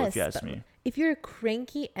keto, if you ask me. If you're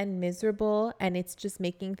cranky and miserable and it's just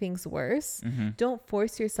making things worse, don't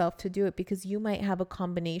force yourself to do it, because you might have a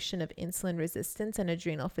combination of insulin resistance and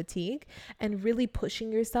adrenal fatigue, and really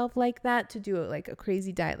pushing yourself like that to do like a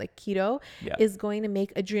crazy diet like keto is going to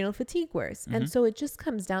make adrenal fatigue worse. And so it just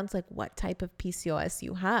comes down to like what type of PCOS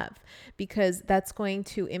you have, because that's going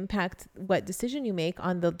to impact what decision you make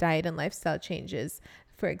on the diet and lifestyle changes.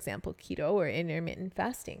 For example, keto or intermittent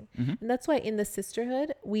fasting. And that's why in the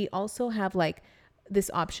sisterhood, we also have like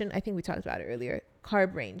this option. I think we talked about it earlier,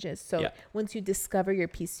 carb ranges. So once you discover your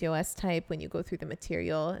PCOS type, when you go through the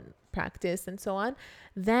material and practice and so on,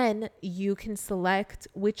 then you can select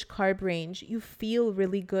which carb range you feel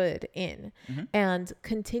really good in and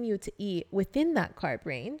continue to eat within that carb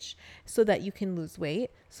range so that you can lose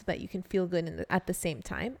weight, so that you can feel good at the same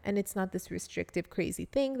time. And it's not this restrictive, crazy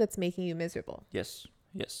thing that's making you miserable. Yes.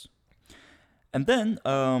 And then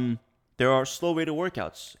there are slow weighted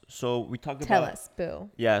workouts. So we talked about. Tell us, Boo.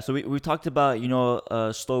 Yeah. So we talked about,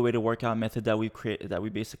 a slow weighted workout method that we've created, that we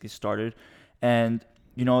basically started, and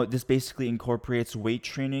this basically incorporates weight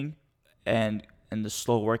training and the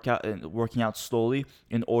slow workout and working out slowly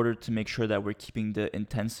in order to make sure that we're keeping the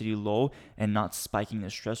intensity low and not spiking the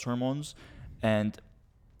stress hormones. And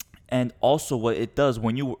also what it does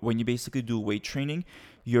when you basically do weight training,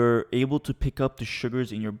 you're able to pick up the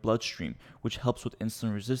sugars in your bloodstream, which helps with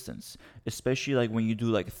insulin resistance, especially like when you do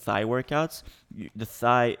like thigh workouts. The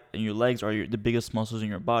thigh and your legs are the biggest muscles in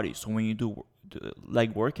your body. So when you do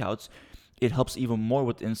leg workouts, it helps even more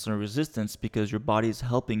with insulin resistance, because your body is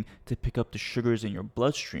helping to pick up the sugars in your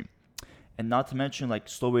bloodstream. And not to mention like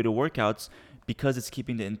slow weighted workouts, because it's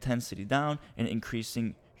keeping the intensity down and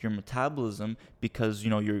increasing your metabolism, because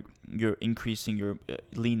you're increasing your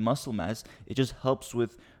lean muscle mass. It just helps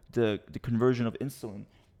with the conversion of insulin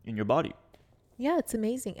in your body. Yeah, it's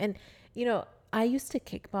amazing. And I used to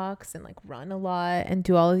kickbox and like run a lot and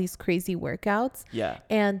do all of these crazy workouts. Yeah.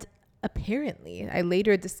 And apparently, I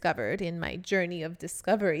later discovered in my journey of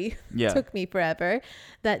discovery, took me forever,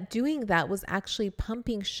 that doing that was actually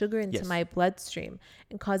pumping sugar into my bloodstream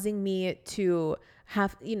and causing me to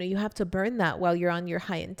have, you have to burn that while you're on your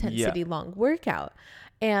high intensity long workout.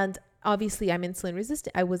 And obviously I'm insulin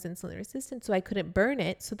resistant. I was insulin resistant, so I couldn't burn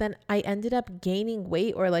it. So then I ended up gaining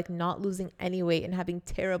weight, or like not losing any weight, and having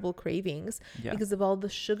terrible cravings because of all the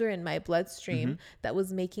sugar in my bloodstream that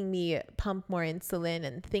was making me pump more insulin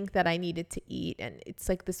and think that I needed to eat. And it's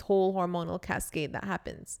like this whole hormonal cascade that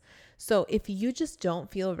happens. So if you just don't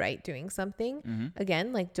feel right doing something,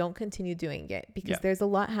 again, like don't continue doing it, because there's a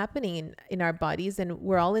lot happening in our bodies, and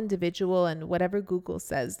we're all individual, and whatever Google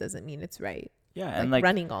says doesn't mean it's right. Yeah, and like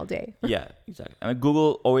running all day. Yeah, exactly. I mean,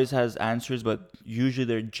 Google always has answers, but usually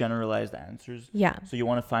they're generalized answers. Yeah. So you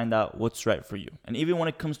want to find out what's right for you. And even when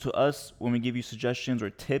it comes to us, when we give you suggestions or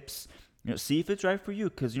tips, see if it's right for you,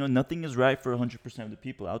 because nothing is right for 100% of the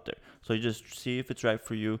people out there. So you just see if it's right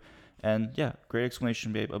for you. And yeah, great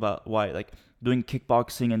explanation, babe, about why, like doing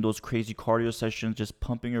kickboxing and those crazy cardio sessions, just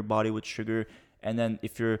pumping your body with sugar. And then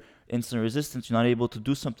if you're insulin resistant, you're not able to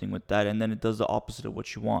do something with that. And then it does the opposite of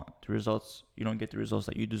what you want. You don't get the results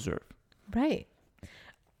that you deserve. Right.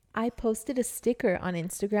 I posted a sticker on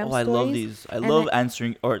Instagram stories. I love these. I love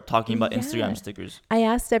answering or talking about Instagram stickers. I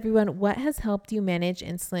asked everyone, what has helped you manage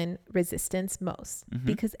insulin resistance most?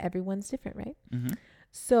 Because everyone's different, right?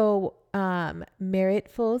 So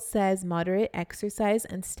Meritful says moderate exercise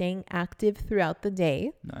and staying active throughout the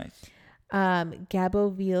day. Nice.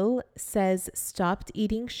 Gaboville says stopped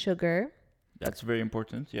eating sugar. That's very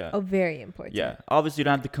important. Yeah. Oh, very important. Yeah. Obviously, you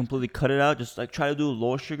don't have to completely cut it out. Just like try to do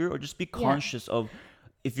low sugar, or just be conscious of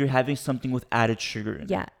if you're having something with added sugar in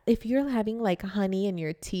it. Yeah. If you're having like honey in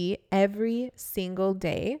your tea every single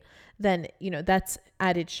day, then, that's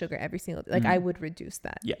added sugar every single day. Like I would reduce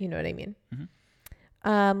that. Yeah. You know what I mean?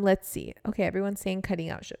 Let's see. Okay. Everyone's saying cutting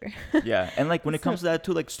out sugar. Yeah. And like when it comes to that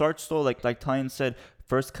too, like start slow. Like Tyan said,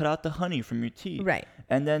 first cut out the honey from your tea. Right.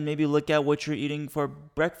 And then maybe look at what you're eating for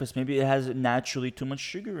breakfast. Maybe it has naturally too much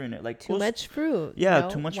sugar in it. Like too much fruit. Yeah.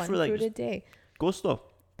 Too much fruit. fruit. Like a day. Go slow.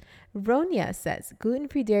 Ronya says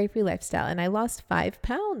gluten-free, dairy-free lifestyle, and I lost 5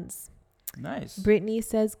 pounds. Nice. Brittany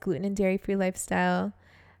says gluten and dairy-free lifestyle.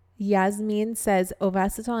 Yasmin says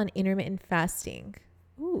Ovasitol and intermittent fasting.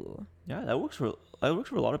 Ooh. Yeah, that works for a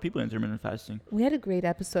lot of people, intermittent fasting. We had a great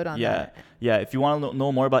episode on that. Yeah, if you want to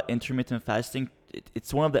know more about intermittent fasting,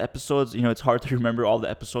 it's one of the episodes, it's hard to remember all the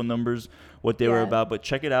episode numbers, what they were about, but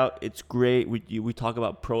check it out. It's great. We talk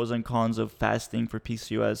about pros and cons of fasting for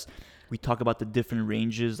PCOS. we talk about the different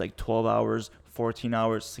ranges, like 12 hours, 14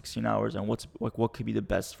 hours, 16 hours, and what could be the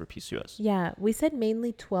best for PCOS. Yeah, we said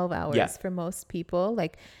mainly 12 hours for most people,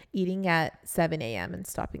 like eating at 7 a.m. and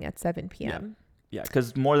stopping at 7 p.m. Yeah,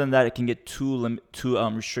 because more than that, it can get too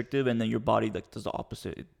restrictive, and then your body like does the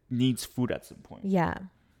opposite. It needs food at some point. Yeah.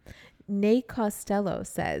 Nate Costello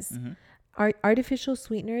says, artificial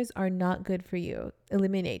sweeteners are not good for you.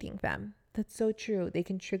 Eliminating them. That's so true. They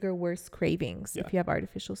can trigger worse cravings if you have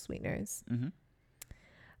artificial sweeteners.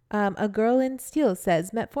 A girl in steel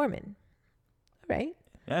says metformin. All right.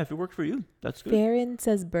 Yeah, if it worked for you, that's good. Farron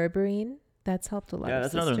says berberine. That's helped a lot. Yeah,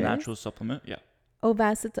 that's another natural supplement. Yeah.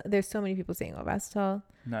 Ovasitol. There's so many people saying Ovasitol.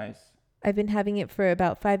 Nice. I've been having it for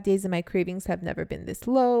about 5 days and my cravings have never been this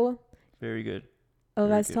low. Very good.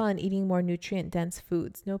 Ovasitol and eating more nutrient-dense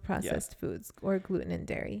foods, no processed foods or gluten and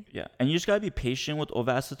dairy. Yeah, and you just gotta be patient with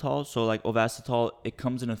Ovasitol. So like Ovasitol, it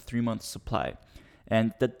comes in a 3-month supply,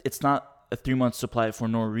 and that it's not a 3-month supply for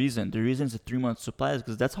no reason. The reason it's a 3-month supply is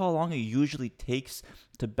because that's how long it usually takes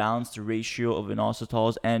to balance the ratio of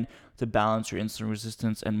inositols and to balance your insulin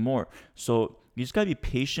resistance and more. So you just gotta be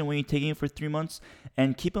patient when you're taking it for 3 months,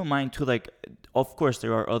 and keep in mind too, like, of course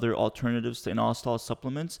there are other alternatives to inositol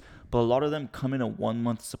supplements, but a lot of them come in a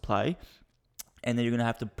 1-month supply, and then you're gonna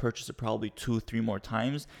have to purchase it probably 2-3 more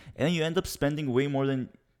times, and then you end up spending way more than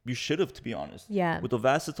you should have, to be honest. Yeah. With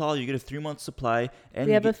Ovasitol, you get a 3-month supply, and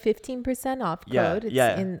we have a 15% off code.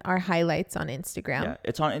 It's in our highlights on Instagram. Yeah,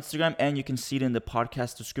 it's on Instagram, and you can see it in the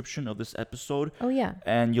podcast description of this episode. Oh yeah.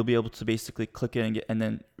 And you'll be able to basically click it and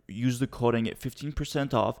then use the code and get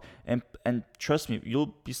 15% off. And trust me,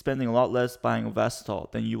 you'll be spending a lot less buying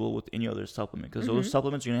Ovasitol than you will with any other supplement, because those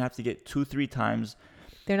supplements you're gonna have to get 2-3 times.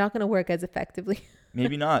 They're not gonna work as effectively.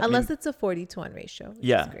 Maybe not. Unless it's a 40-to-1 ratio, which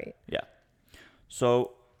is great. Yeah.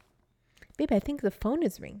 So, babe, I think the phone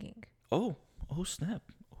is ringing. Oh snap!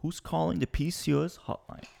 Who's calling the PCOS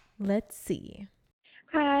hotline? Let's see.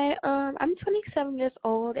 Hi, I'm 27 years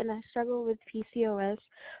old and I struggle with PCOS.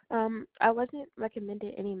 I wasn't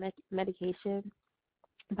recommended any medication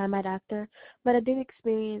by my doctor, but I did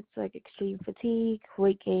experience like extreme fatigue,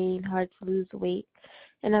 weight gain, hard to lose weight,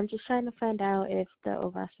 and I'm just trying to find out if the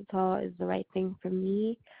Ovasitol is the right thing for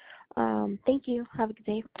me. Thank you. Have a good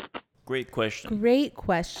day. Great question.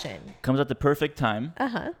 Comes at the perfect time.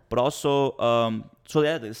 But also,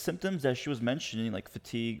 the symptoms that she was mentioning, like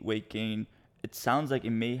fatigue, weight gain, it sounds like it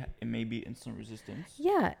may be insulin resistance.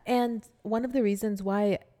 Yeah, and one of the reasons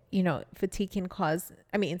why insulin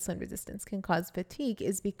resistance can cause fatigue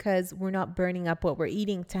is because we're not burning up what we're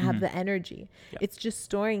eating to have the energy. Yeah. It's just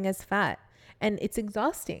storing as fat. And it's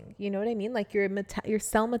exhausting. You know what I mean? Like your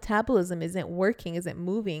cell metabolism isn't working, isn't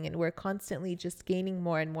moving, and we're constantly just gaining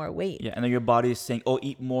more and more weight. Yeah, and then your body is saying, "Oh,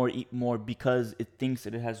 eat more," because it thinks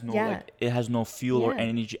that it has no fuel or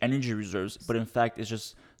energy reserves, but in fact, it's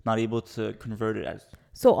just not able to convert it as.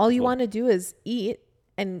 So all you want to do is eat,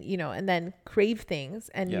 and and then crave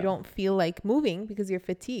things, and you don't feel like moving because you're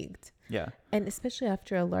fatigued. Yeah, and especially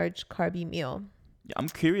after a large carby meal. Yeah, I'm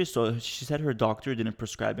curious. So she said her doctor didn't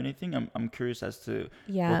prescribe anything. I'm curious as to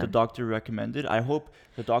what the doctor recommended. I hope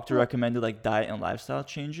the doctor recommended like diet and lifestyle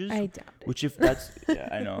changes. I doubt it. Which if that's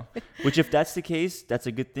I know. Which if that's the case, that's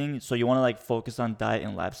a good thing. So you want to like focus on diet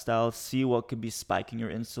and lifestyle. See what could be spiking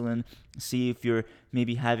your insulin. See if you're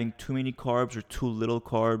maybe having too many carbs or too little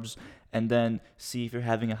carbs. And then see if you're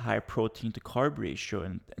having a high protein to carb ratio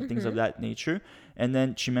and things of that nature. And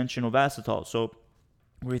then she mentioned Ovasitol. So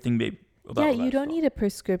what do you think, babe? You don't need a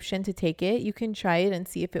prescription to take it. You can try it and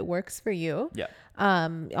see if it works for you. Yeah.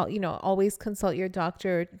 Always consult your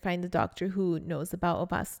doctor. Find a doctor who knows about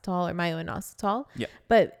Ovasitol or myo-inositol. Yeah.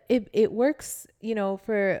 But it works,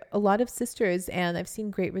 for a lot of sisters, and I've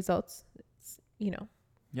seen great results. It's,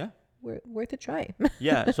 Yeah. Worth a try.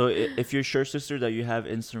 Yeah. So if you're sure, sister, that you have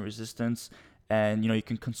insulin resistance, and you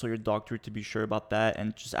can consult your doctor to be sure about that,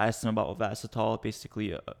 and just ask them about Ovasitol,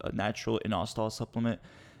 basically a natural inositol supplement.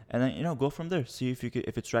 And then, go from there. See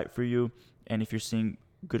if it's right for you. And if you're seeing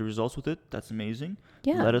good results with it, that's amazing.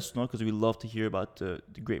 Yeah. Let us know, because we love to hear about the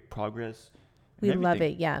great progress. We love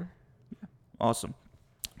it. Yeah. Awesome.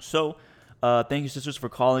 So thank you, sisters, for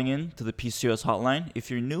calling in to the PCOS hotline.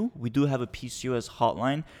 If you're new, we do have a PCOS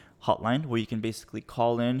hotline where you can basically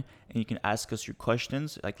call in and you can ask us your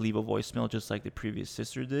questions, like leave a voicemail just like the previous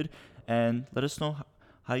sister did. And let us know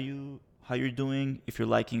how you're doing, if you're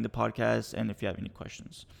liking the podcast, and if you have any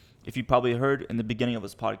questions. If you probably heard in the beginning of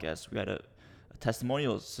this podcast, we had a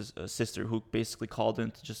testimonial sister who basically called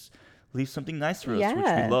in to just leave something nice for us, which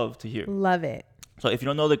we love to hear. Love it. So if you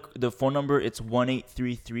don't know the phone number, it's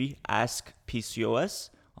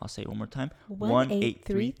 1-833-ASK-PCOS. I'll say it one more time.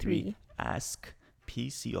 1-833-ASK-PCOS.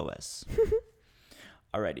 PCOS.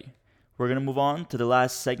 Alrighty. We're going to move on to the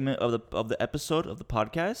last segment of the episode of the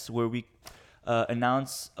podcast, where we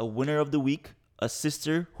announce a winner of the week, a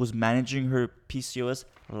sister who's managing her PCOS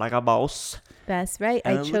like a boss. That's right.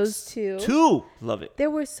 And I chose two. Love it. There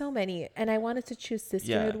were so many, and I wanted to choose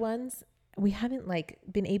sisterhood ones. We haven't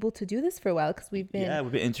been able to do this for a while because we've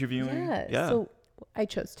been interviewing. Yeah. So I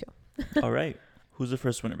chose two. All right. Who's the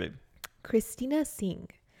first winner, babe? Christina Singh.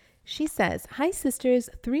 She says, "Hi sisters,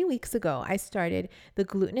 3 weeks ago I started the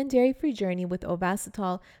gluten and dairy free journey with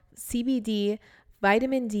Ovasitol, CBD,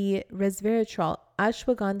 vitamin D, resveratrol,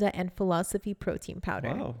 ashwagandha, and philosophy protein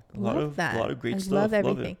powder." Wow. Love that. A lot of great stuff. Love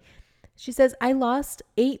everything. She says, "I lost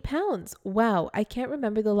 8 pounds. Wow. I can't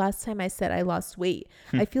remember the last time I said I lost weight.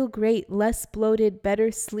 I feel great, less bloated,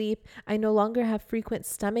 better sleep. I no longer have frequent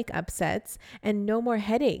stomach upsets and no more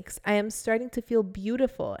headaches. I am starting to feel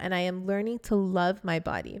beautiful and I am learning to love my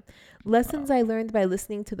body. Lessons I learned by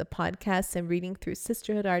listening to the podcasts and reading through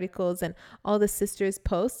sisterhood articles and all the sisters'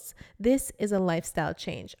 posts. This is a lifestyle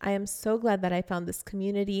change. I am so glad that I found this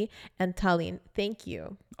community, and Tallinn, thank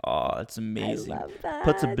you." Oh, that's amazing. I love that.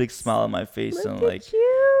 Puts a big smile on my face. Look And at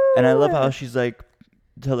you. and I love how she's like,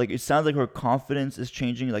 it sounds like her confidence is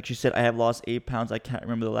changing. Like she said, I have lost 8 pounds. I can't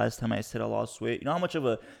remember the last time I said I lost weight. You know how much of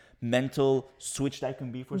a mental switch that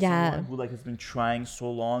can be for someone who has been trying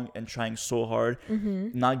so long and trying so hard,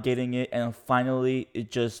 not getting it, and finally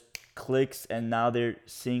it just clicks, and now they're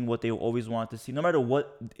seeing what they always wanted to see. No matter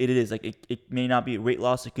what it is, like it may not be weight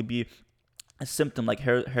loss, it could be a symptom like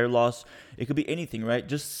hair loss, it could be anything, right?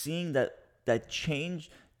 Just seeing that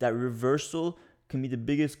change, that reversal can be the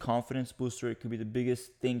biggest confidence booster. It could be the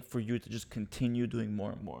biggest thing for you to just continue doing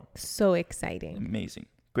more and more. So exciting. Amazing.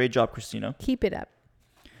 Great job, Christina. Keep it up.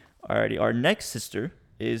 Alrighty, our next sister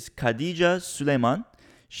is Khadija Suleiman.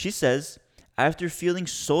 She says, "After feeling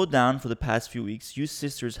so down for the past few weeks, you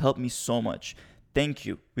sisters helped me so much. Thank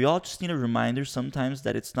you. We all just need a reminder sometimes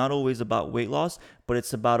that it's not always about weight loss, but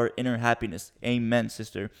it's about our inner happiness." Amen,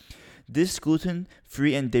 sister. This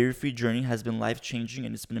gluten-free and dairy-free journey has been life-changing,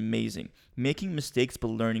 and it's been amazing. Making mistakes but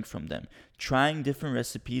learning from them. Trying different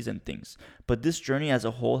recipes and things. But this journey as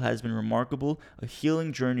a whole has been remarkable, a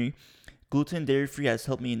healing journey. Gluten dairy-free has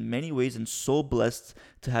helped me in many ways, and so blessed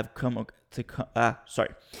to have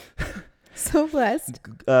So blessed.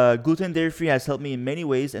 Gluten dairy-free has helped me in many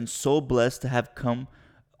ways, and so blessed to have come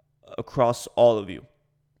across all of you.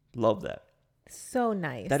 Love that. So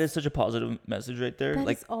nice. That is such a positive message right there. That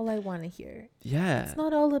is all I want to hear. Yeah. It's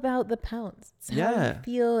not all about the pounds. It's how you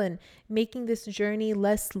feel, and making this journey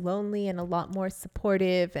less lonely and a lot more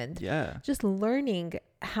supportive, and just learning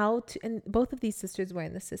how to, and both of these sisters were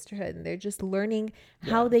in the sisterhood, and they're just learning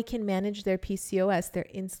how they can manage their PCOS, their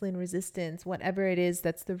insulin resistance, whatever it is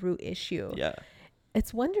that's the root issue. Yeah.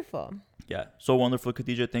 It's wonderful. Yeah. So wonderful,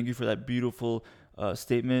 Khadija. Thank you for that beautiful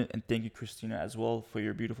statement, and thank you, Christina, as well, for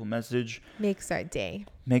your beautiful message. Makes our day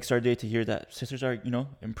to hear that sisters are,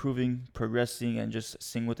 improving, progressing, and just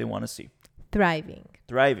seeing what they want to see.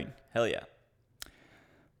 Thriving. Hell yeah.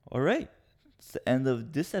 All right. It's the end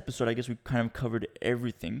of this episode. I guess we kind of covered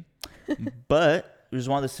everything. But we just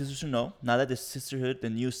want the sisters to know, now that the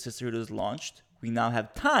new sisterhood is launched, we now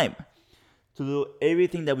have time to do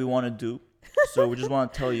everything that we want to do. So we just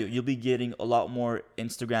want to tell you, you'll be getting a lot more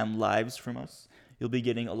Instagram lives from us. You'll be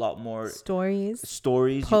getting a lot more stories,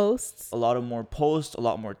 posts, a lot more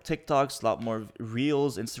TikToks, a lot more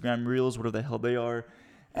reels, Instagram reels, whatever the hell they are.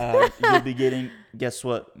 You'll be getting, guess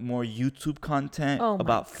what, more YouTube content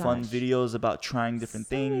about fun videos, about trying different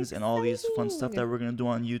things, and all these fun stuff that we're going to do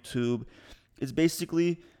on YouTube. It's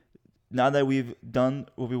basically, now that we've done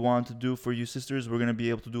what we wanted to do for you sisters, we're going to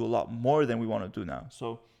be able to do a lot more than we want to do now.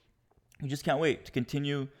 So we just can't wait to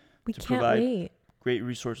continue to provide great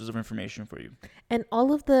resources of information for you. And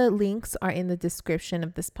all of the links are in the description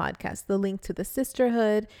of this podcast. The link to the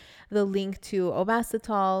sisterhood, the link to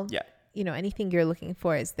Ovasitol. Yeah. Anything you're looking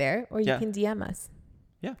for is there, or you can DM us.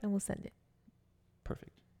 Yeah. And we'll send it.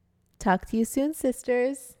 Perfect. Talk to you soon,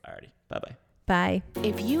 sisters. Alrighty. Bye-bye. Bye.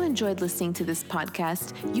 If you enjoyed listening to this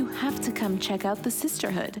podcast, you have to come check out the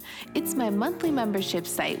Sisterhood. It's my monthly membership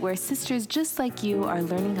site where sisters just like you are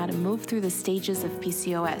learning how to move through the stages of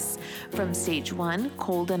PCOS. From stage 1,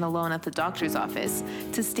 cold and alone at the doctor's office,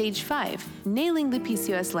 to stage 5, nailing the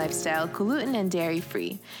PCOS lifestyle, gluten and dairy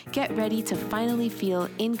free. Get ready to finally feel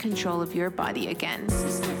in control of your body again.